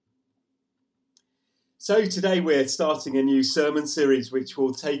So today we're starting a new sermon series which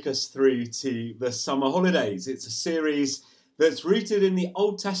will take us through to the summer holidays. It's a series that's rooted in the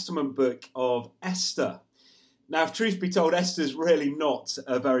Old Testament book of Esther. Now, if truth be told, Esther's really not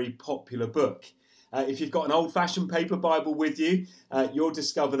a very popular book. If you've got an old-fashioned paper Bible with you, you'll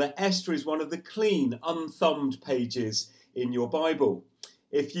discover that Esther is one of the clean, unthumbed pages in your Bible.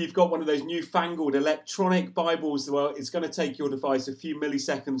 If you've got one of those newfangled electronic Bibles, well, it's going to take your device a few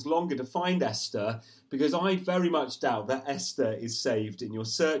milliseconds longer to find Esther, because I very much doubt that Esther is saved in your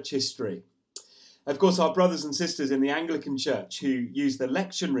search history. Of course, our brothers and sisters in the Anglican Church who use the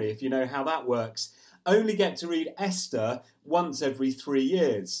lectionary, if you know how that works, only get to read Esther once every 3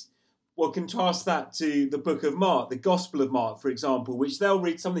 years. Well, contrast that to the book of Mark, the Gospel of Mark, for example, which they'll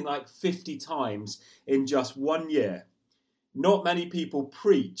read something like 50 times in just 1 year. Not many people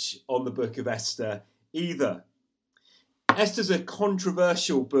preach on the book of Esther either. Esther's a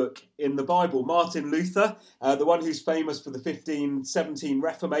controversial book in the Bible. Martin Luther, the one who's famous for the 1517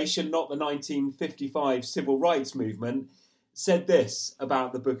 Reformation, not the 1955 Civil Rights Movement, said this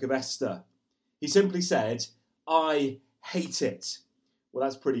about the book of Esther. He simply said, "I hate it." Well,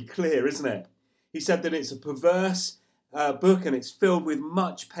 that's pretty clear, isn't it? He said that it's a perverse book and it's filled with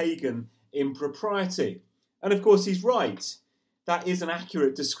much pagan impropriety. And of course, he's right. That is an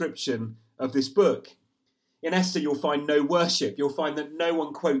accurate description of this book. In Esther, you'll find no worship. You'll find that no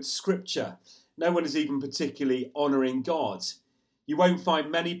one quotes scripture. No one is even particularly honouring God. You won't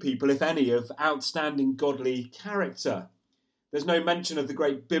find many people, if any, of outstanding godly character. There's no mention of the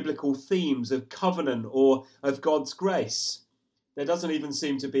great biblical themes of covenant or of God's grace. There doesn't even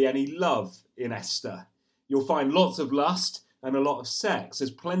seem to be any love in Esther. You'll find lots of lust and a lot of sex.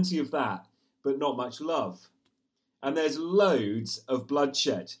 There's plenty of that, but not much love. And there's loads of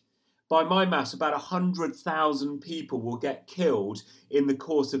bloodshed. By my maths, about 100,000 people will get killed in the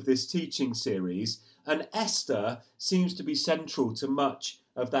course of this teaching series, and Esther seems to be central to much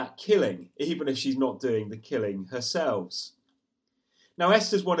of that killing, even if she's not doing the killing herself. Now,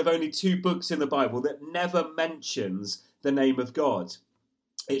 Esther's one of only 2 books in the Bible that never mentions the name of God.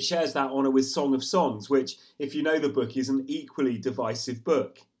 It shares that honour with Song of Songs, which, if you know the book, is an equally divisive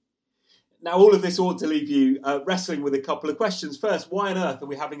book. Now, all of this ought to leave you wrestling with a couple of questions. First, why on earth are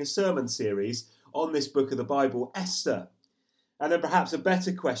we having a sermon series on this book of the Bible, Esther? And then perhaps a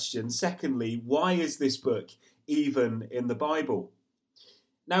better question, secondly, why is this book even in the Bible?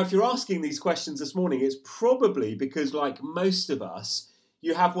 Now, if you're asking these questions this morning, it's probably because, like most of us,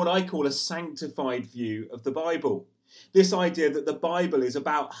 you have what I call a sanctified view of the Bible. This idea that the Bible is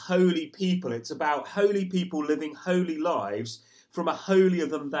about holy people. It's about holy people living holy lives from a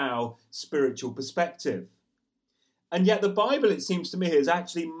holier-than-thou spiritual perspective. And yet the Bible, it seems to me, is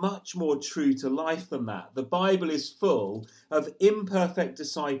actually much more true to life than that. The Bible is full of imperfect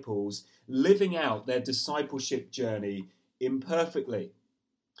disciples living out their discipleship journey imperfectly.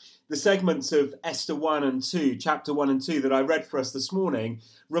 The segments of Esther 1 and 2, chapter 1 and 2 that I read for us this morning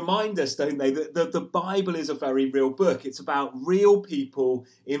remind us, don't they, that the Bible is a very real book. It's about real people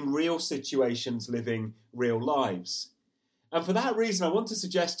in real situations living real lives. And for that reason, I want to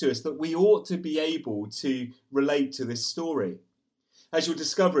suggest to us that we ought to be able to relate to this story. As you'll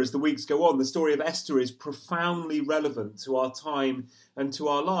discover as the weeks go on, the story of Esther is profoundly relevant to our time and to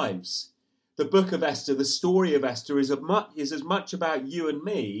our lives. The book of Esther, the story of Esther, is as much about you and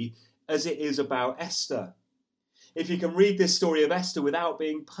me as it is about Esther. If you can read this story of Esther without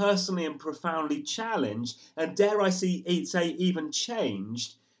being personally and profoundly challenged, and dare I say even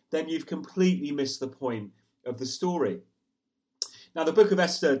changed, then you've completely missed the point of the story. Now, the book of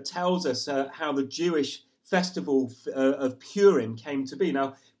Esther tells us how the Jewish festival of Purim came to be.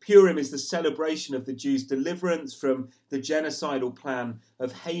 Now, Purim is the celebration of the Jews' deliverance from the genocidal plan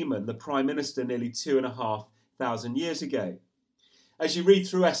of Haman, the prime minister, nearly 2,500 years ago. As you read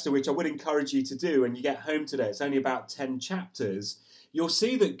through Esther, which I would encourage you to do when you get home today, it's only about 10 chapters, you'll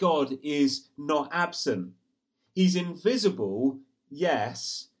see that God is not absent. He's invisible,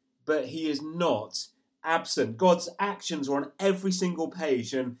 yes, but he is not absent. God's actions are on every single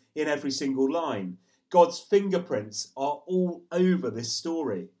page and in every single line. God's fingerprints are all over this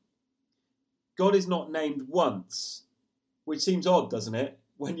story. God is not named once, which seems odd, doesn't it,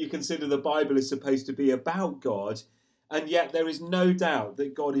 when you consider the Bible is supposed to be about God, and yet there is no doubt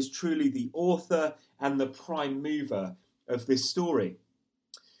that God is truly the author and the prime mover of this story.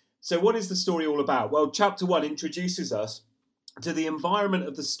 So what is the story all about? Well, chapter 1 introduces us to the environment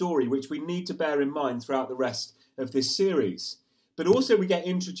of the story, which we need to bear in mind throughout the rest of this series. But also we get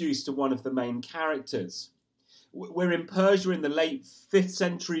introduced to one of the main characters. We're in Persia in the late 5th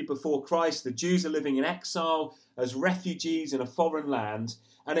century before Christ. The Jews are living in exile as refugees in a foreign land.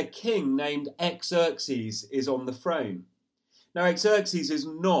 and a king named Xerxes is on the throne. Now, Xerxes is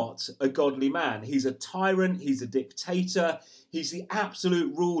not a godly man. He's a tyrant, he's a dictator, he's the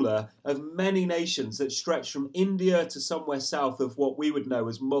absolute ruler of many nations that stretch from India to somewhere south of what we would know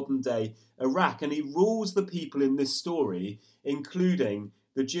as modern-day Iraq. And he rules the people in this story, including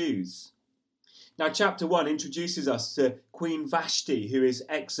the Jews. Now, chapter 1 introduces us to Queen Vashti, who is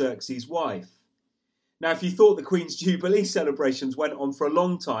Xerxes' wife. Now, if you thought the Queen's Jubilee celebrations went on for a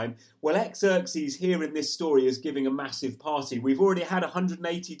long time, well, Xerxes here in this story is giving a massive party. We've already had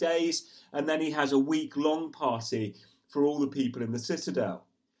 180 days, and then he has a week-long party for all the people in the citadel.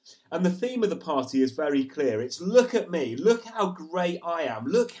 And the theme of the party is very clear. It's look at me, look how great I am,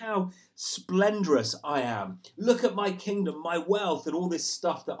 look how splendorous I am, look at my kingdom, my wealth, and all this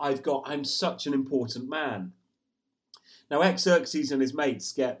stuff that I've got. I'm such an important man. Now, Xerxes and his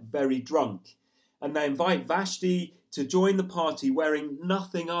mates get very drunk, and they invite Vashti to join the party wearing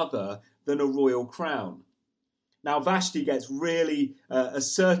nothing other than a royal crown. Now, Vashti gets really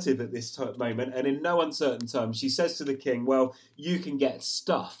assertive at this moment, and in no uncertain terms, she says to the king, well, you can get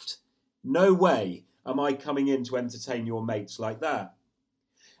stuffed. No way am I coming in to entertain your mates like that.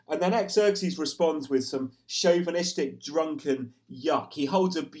 And then Xerxes responds with some chauvinistic, drunken yuck. He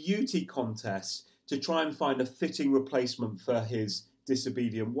holds a beauty contest to try and find a fitting replacement for his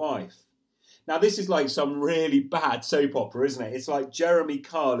disobedient wife. Now, this is like some really bad soap opera, isn't it? It's like Jeremy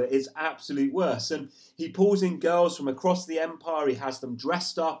Kyle at his absolute worst. And he pulls in girls from across the empire. He has them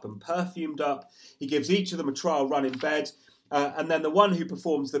dressed up and perfumed up. He gives each of them a trial run in bed. And then the one who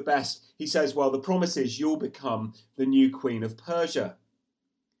performs the best, he says, well, the promise is you'll become the new queen of Persia.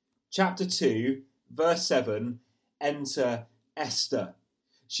 Chapter 2, verse 7, enter Esther.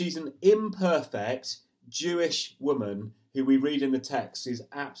 She's an imperfect Jewish woman who we read in the text is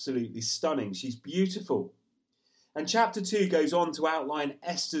absolutely stunning. She's beautiful. And chapter 2 goes on to outline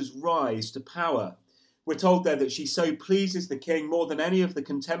Esther's rise to power. We're told there that she so pleases the king more than any of the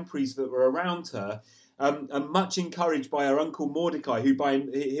contemporaries that were around her, and much encouraged by her uncle Mordecai, who by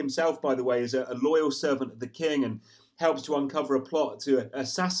himself, by the way, is a loyal servant of the king and helps to uncover a plot to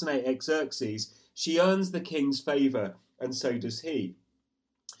assassinate Xerxes. She earns the king's favour, and so does he.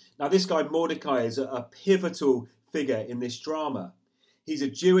 Now, this guy Mordecai is a pivotal figure in this drama. He's a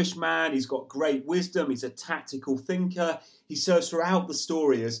Jewish man, he's got great wisdom, he's a tactical thinker. He serves throughout the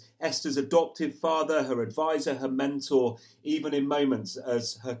story as Esther's adoptive father, her advisor, her mentor, even in moments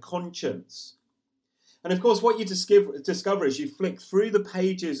as her conscience. And of course, what you discover as you flick through the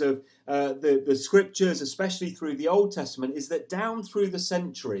pages of the scriptures, especially through the Old Testament, is that down through the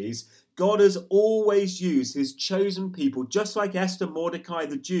centuries, God has always used his chosen people, just like Esther, Mordecai,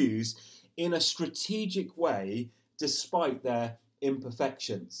 the Jews, in a strategic way, despite their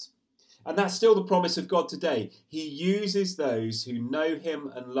imperfections. And that's still the promise of God today. He uses those who know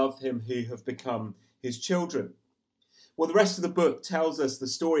him and love him, who have become his children. Well, the rest of the book tells us the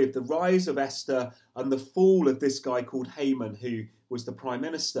story of the rise of Esther and the fall of this guy called Haman, who was the prime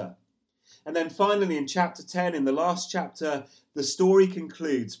minister. And then finally in chapter 10, in the last chapter, the story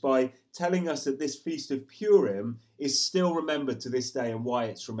concludes by telling us that this feast of Purim is still remembered to this day and why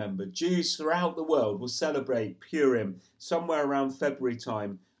it's remembered. Jews throughout the world will celebrate Purim somewhere around February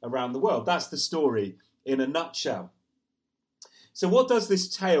time around the world. That's the story in a nutshell. So what does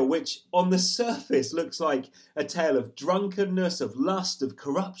this tale, which on the surface looks like a tale of drunkenness, of lust, of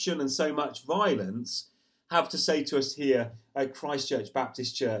corruption and so much violence, have to say to us here at Christchurch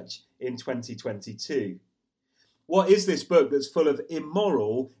Baptist Church in 2022? What is this book that's full of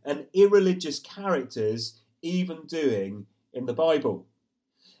immoral and irreligious characters even doing in the Bible?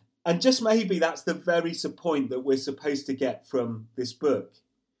 And just maybe that's the very point that we're supposed to get from this book.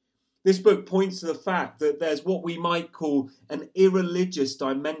 This book points to the fact that there's what we might call an irreligious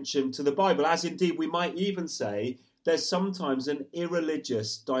dimension to the Bible, as indeed we might even say there's sometimes an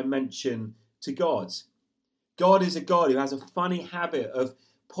irreligious dimension to God. God is a God who has a funny habit of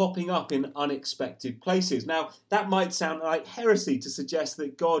popping up in unexpected places. Now, that might sound like heresy to suggest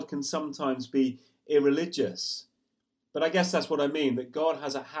that God can sometimes be irreligious. But I guess that's what I mean, that God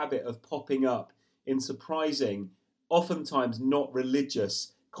has a habit of popping up in surprising, oftentimes not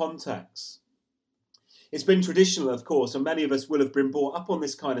religious contexts. It's been traditional, of course, and many of us will have been brought up on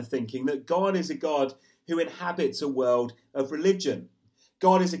this kind of thinking, that God is a God who inhabits a world of religion.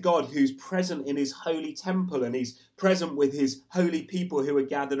 God is a God who's present in his holy temple and he's present with his holy people who are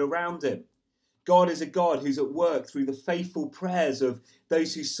gathered around him. God is a God who's at work through the faithful prayers of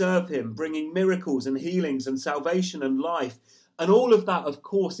those who serve him, bringing miracles and healings and salvation and life. And all of that, of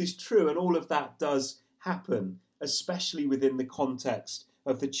course, is true, and all of that does happen, especially within the context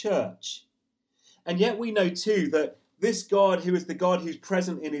of the church. And yet we know too that This God, who is the God who's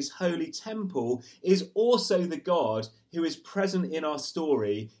present in his holy temple, is also the God who is present in our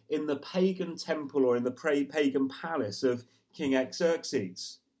story in the pagan temple or in the pagan palace of King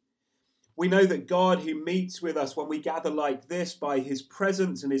Xerxes. We know that God, who meets with us when we gather like this by his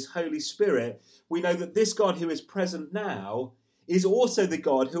presence and his Holy Spirit, we know that this God who is present now is also the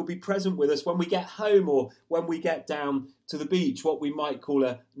God who'll be present with us when we get home or when we get down to the beach, what we might call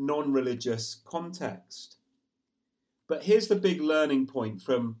a non-religious context. But here's the big learning point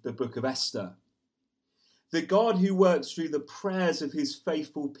from the book of Esther. The God who works through the prayers of his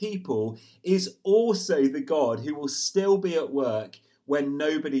faithful people is also the God who will still be at work when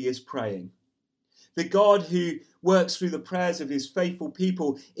nobody is praying. The God who works through the prayers of his faithful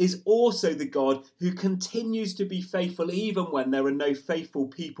people is also the God who continues to be faithful even when there are no faithful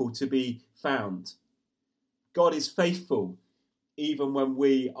people to be found. God is faithful even when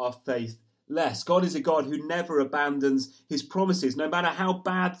we are faithless. God is a God who never abandons his promises, no matter how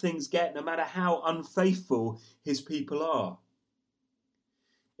bad things get, no matter how unfaithful his people are.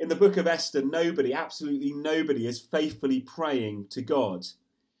 In the book of Esther, nobody, absolutely nobody, is faithfully praying to God.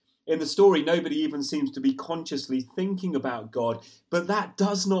 In the story, nobody even seems to be consciously thinking about God, but that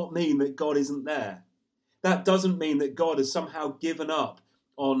does not mean that God isn't there. That doesn't mean that God has somehow given up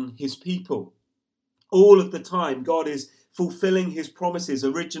on his people. All of the time, God is fulfilling his promises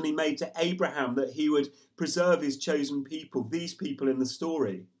originally made to Abraham that he would preserve his chosen people, these people in the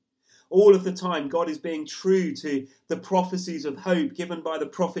story. All of the time, God is being true to the prophecies of hope given by the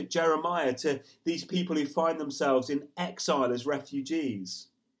prophet Jeremiah to these people who find themselves in exile as refugees.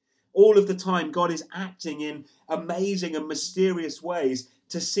 All of the time, God is acting in amazing and mysterious ways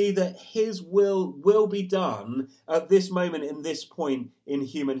to see that his will be done at this moment, in this point in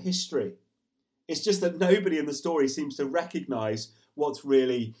human history. It's just that nobody in the story seems to recognise what's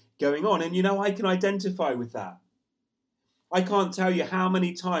really going on. And I can identify with that. I can't tell you how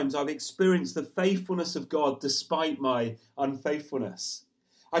many times I've experienced the faithfulness of God despite my unfaithfulness.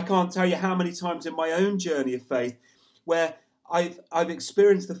 I can't tell you how many times in my own journey of faith where I've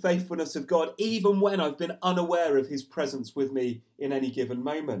experienced the faithfulness of God even when I've been unaware of his presence with me in any given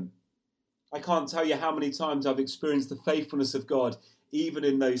moment. I can't tell you how many times I've experienced the faithfulness of God even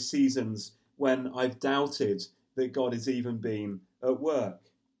in those seasons when I've doubted that God has even been at work.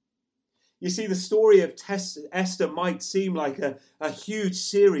 You see, the story of Esther might seem like a huge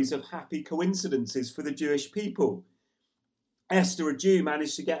series of happy coincidences for the Jewish people. Esther, a Jew,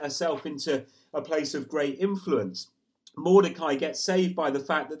 managed to get herself into a place of great influence. Mordecai gets saved by the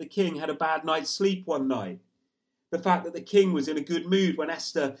fact that the king had a bad night's sleep one night. The fact that the king was in a good mood when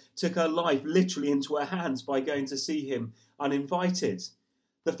Esther took her life literally into her hands by going to see him uninvited.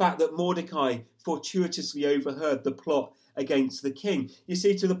 The fact that Mordecai fortuitously overheard the plot against the king. You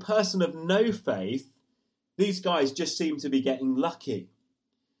see, to the person of no faith, these guys just seem to be getting lucky.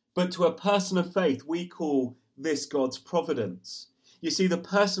 But to a person of faith, we call this God's providence. You see, the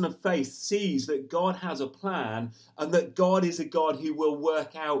person of faith sees that God has a plan and that God is a God who will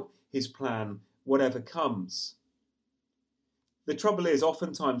work out his plan, whatever comes. The trouble is,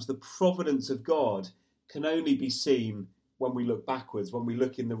 oftentimes the providence of God can only be seen when we look backwards, when we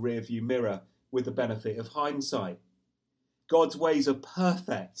look in the rearview mirror with the benefit of hindsight. God's ways are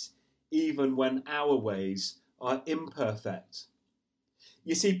perfect, even when our ways are imperfect.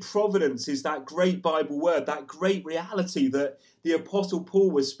 You see, providence is that great Bible word, that great reality that the Apostle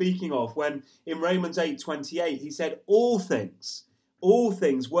Paul was speaking of when in Romans 8:28 he said, all things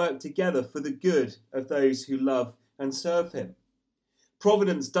work together for the good of those who love and serve him.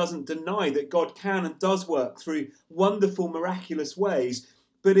 Providence doesn't deny that God can and does work through wonderful, miraculous ways,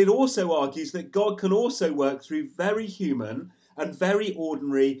 but it also argues that God can also work through very human and very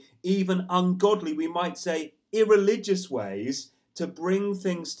ordinary, even ungodly, we might say irreligious ways to bring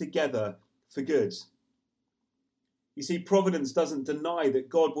things together for good. You see, providence doesn't deny that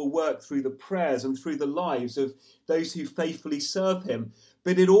God will work through the prayers and through the lives of those who faithfully serve him,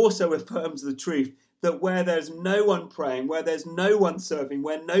 but it also affirms the truth that where there's no one praying, where there's no one serving,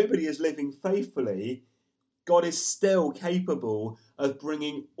 where nobody is living faithfully, God is still capable of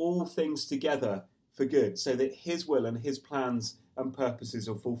bringing all things together for good so that his will and his plans and purposes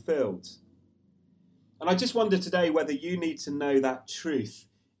are fulfilled. And I just wonder today whether you need to know that truth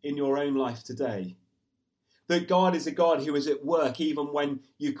in your own life today. That God is a God who is at work even when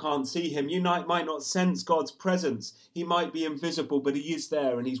you can't see him. You might not sense God's presence. He might be invisible, but he is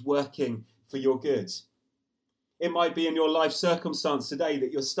there and he's working for your good. It might be in your life circumstance today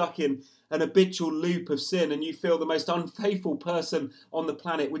that you're stuck in an habitual loop of sin and you feel the most unfaithful person on the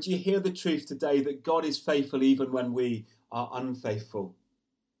planet. Would you hear the truth today that God is faithful even when we are unfaithful?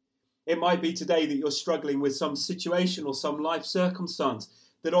 It might be today that you're struggling with some situation or some life circumstance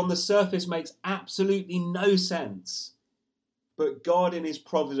that on the surface makes absolutely no sense. But God in his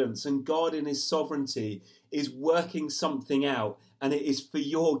providence and God in his sovereignty is working something out, and it is for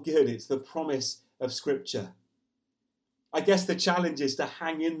your good. It's the promise of Scripture. I guess the challenge is to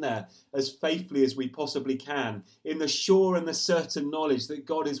hang in there as faithfully as we possibly can in the sure and the certain knowledge that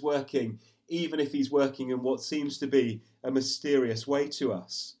God is working, even if he's working in what seems to be a mysterious way to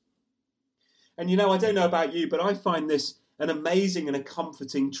us. And I don't know about you, but I find this an amazing and a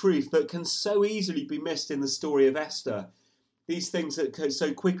comforting truth that can so easily be missed in the story of Esther. These things that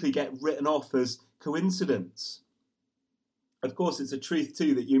so quickly get written off as coincidence. Of course, it's a truth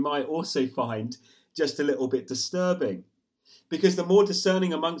too that you might also find just a little bit disturbing. Because the more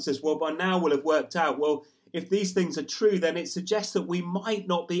discerning amongst us, by now will have worked out, if these things are true, then it suggests that we might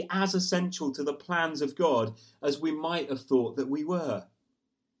not be as essential to the plans of God as we might have thought that we were.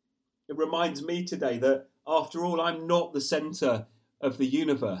 It reminds me today that, after all, I'm not the centre of the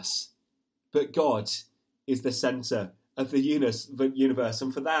universe, but God is the centre of the universe.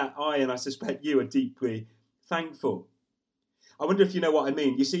 And for that, I suspect you, are deeply thankful. I wonder if you know what I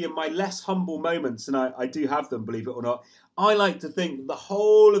mean. You see, in my less humble moments, and I do have them, believe it or not, I like to think that the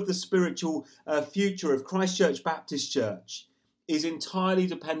whole of the spiritual future of Christchurch Baptist Church is entirely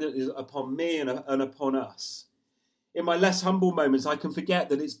dependent upon me and upon us. In my less humble moments, I can forget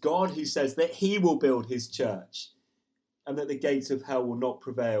that it's God who says that he will build his church and that the gates of hell will not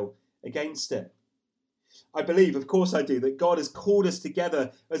prevail against it. I believe, of course I do, that God has called us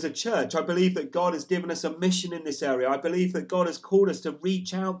together as a church. I believe that God has given us a mission in this area. I believe that God has called us to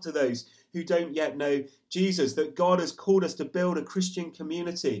reach out to those who don't yet know Jesus, that God has called us to build a Christian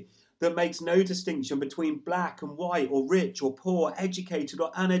community that makes no distinction between black and white or rich or poor, educated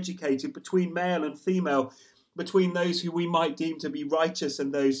or uneducated, between male and female, between those who we might deem to be righteous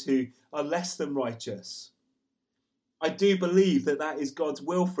and those who are less than righteous. I do believe that that is God's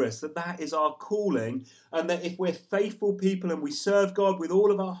will for us, that is our calling, and that if we're faithful people and we serve God with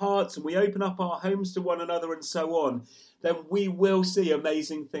all of our hearts and we open up our homes to one another and so on, then we will see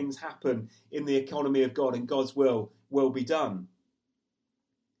amazing things happen in the economy of God and God's will be done.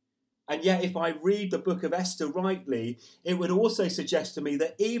 And yet, if I read the book of Esther rightly, it would also suggest to me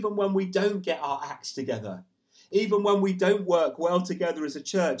that even when we don't get our acts together, even when we don't work well together as a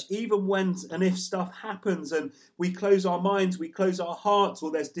church, even when and if stuff happens and we close our minds, we close our hearts,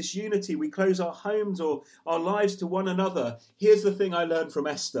 or there's disunity, we close our homes or our lives to one another, here's the thing I learned from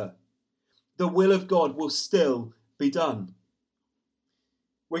Esther. The will of God will still be done.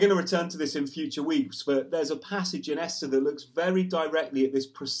 We're going to return to this in future weeks, but there's a passage in Esther that looks very directly at this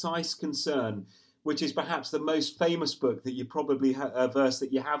precise concern, which is perhaps the most famous book that you probably verse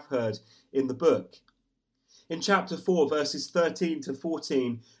that you have heard in the book. In chapter 4, verses 13 to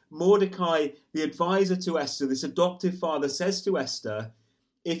 14, Mordecai, the advisor to Esther, this adoptive father, says to Esther,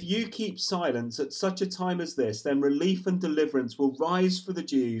 "If you keep silence at such a time as this, then relief and deliverance will rise for the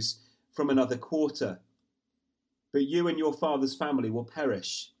Jews from another quarter. But you and your father's family will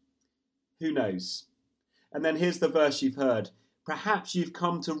perish." Who knows? And then here's the verse you've heard. "Perhaps you've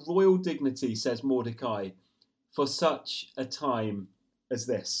come to royal dignity," says Mordecai, "for such a time as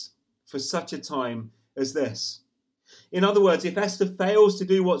this." For such a time as this. In other words, if Esther fails to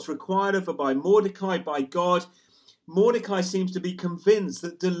do what's required of her by Mordecai, by God, Mordecai seems to be convinced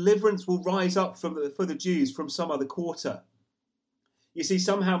that deliverance will rise up for the Jews from some other quarter. You see,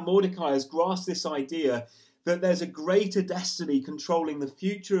 somehow Mordecai has grasped this idea that there's a greater destiny controlling the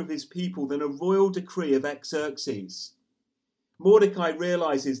future of his people than a royal decree of Xerxes. Mordecai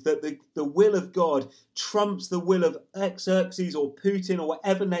realizes that the will of God trumps the will of Xerxes or Putin or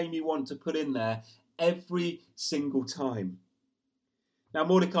whatever name you want to put in there every single time. Now,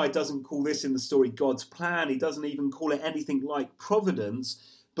 Mordecai doesn't call this in the story God's plan. He doesn't even call it anything like providence.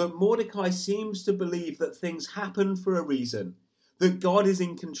 But Mordecai seems to believe that things happen for a reason, that God is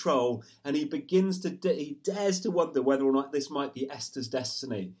in control, and he dares to wonder whether or not this might be Esther's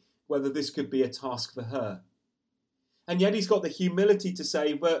destiny, whether this could be a task for her. And yet he's got the humility to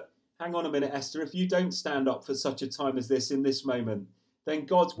say, but hang on a minute, Esther, if you don't stand up for such a time as this in this moment, then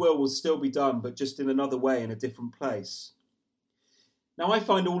God's will still be done, but just in another way, in a different place. Now, I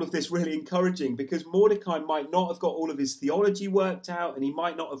find all of this really encouraging because Mordecai might not have got all of his theology worked out, and he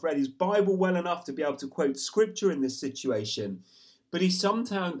might not have read his Bible well enough to be able to quote scripture in this situation, but he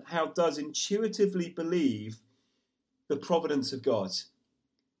somehow does intuitively believe the providence of God.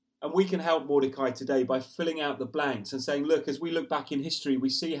 And we can help Mordecai today by filling out the blanks and saying, look, as we look back in history, we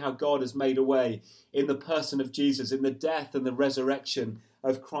see how God has made a way in the person of Jesus, in the death and the resurrection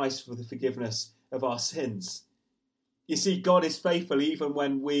of Christ for the forgiveness of our sins. You see, God is faithful even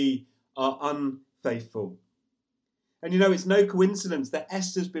when we are unfaithful. And you know, it's no coincidence that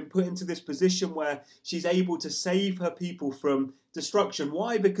Esther's been put into this position where she's able to save her people from destruction.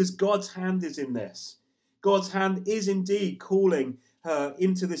 Why? Because God's hand is in this. God's hand is indeed calling her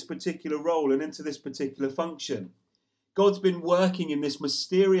into this particular role and into this particular function. God's been working in this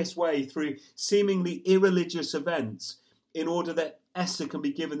mysterious way through seemingly irreligious events in order that Esther can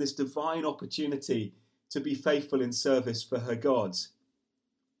be given this divine opportunity to be faithful in service for her God.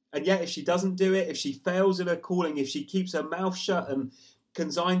 And yet if she doesn't do it, if she fails in her calling, if she keeps her mouth shut and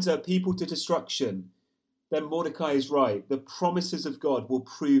consigns her people to destruction, then Mordecai is right. The promises of God will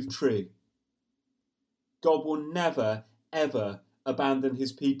prove true. God will never, ever abandon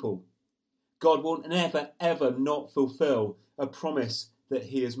his people. God will never, ever not fulfill a promise that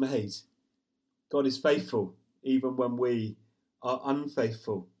he has made. God is faithful even when we are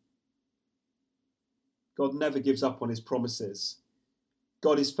unfaithful. God never gives up on his promises.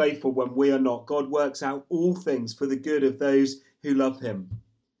 God is faithful when we are not. God works out all things for the good of those who love him.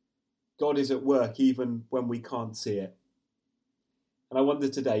 God is at work even when we can't see it. And I wonder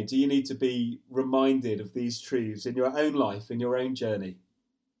today, do you need to be reminded of these truths in your own life, in your own journey?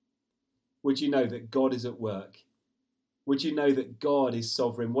 Would you know that God is at work? Would you know that God is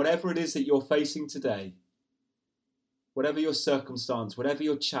sovereign? Whatever it is that you're facing today, whatever your circumstance, whatever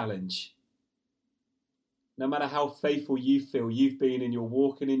your challenge, no matter how faithful you feel you've been in your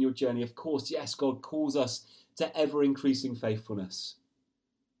walk and in your journey, of course, yes, God calls us to ever-increasing faithfulness.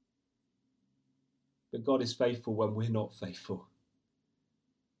 But God is faithful when we're not faithful.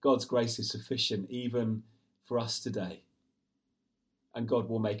 God's grace is sufficient even for us today. And God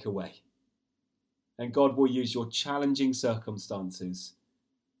will make a way. And God will use your challenging circumstances.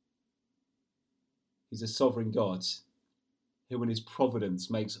 He's a sovereign God who in his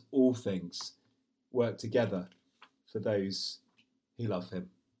providence makes all things work together for those who love him.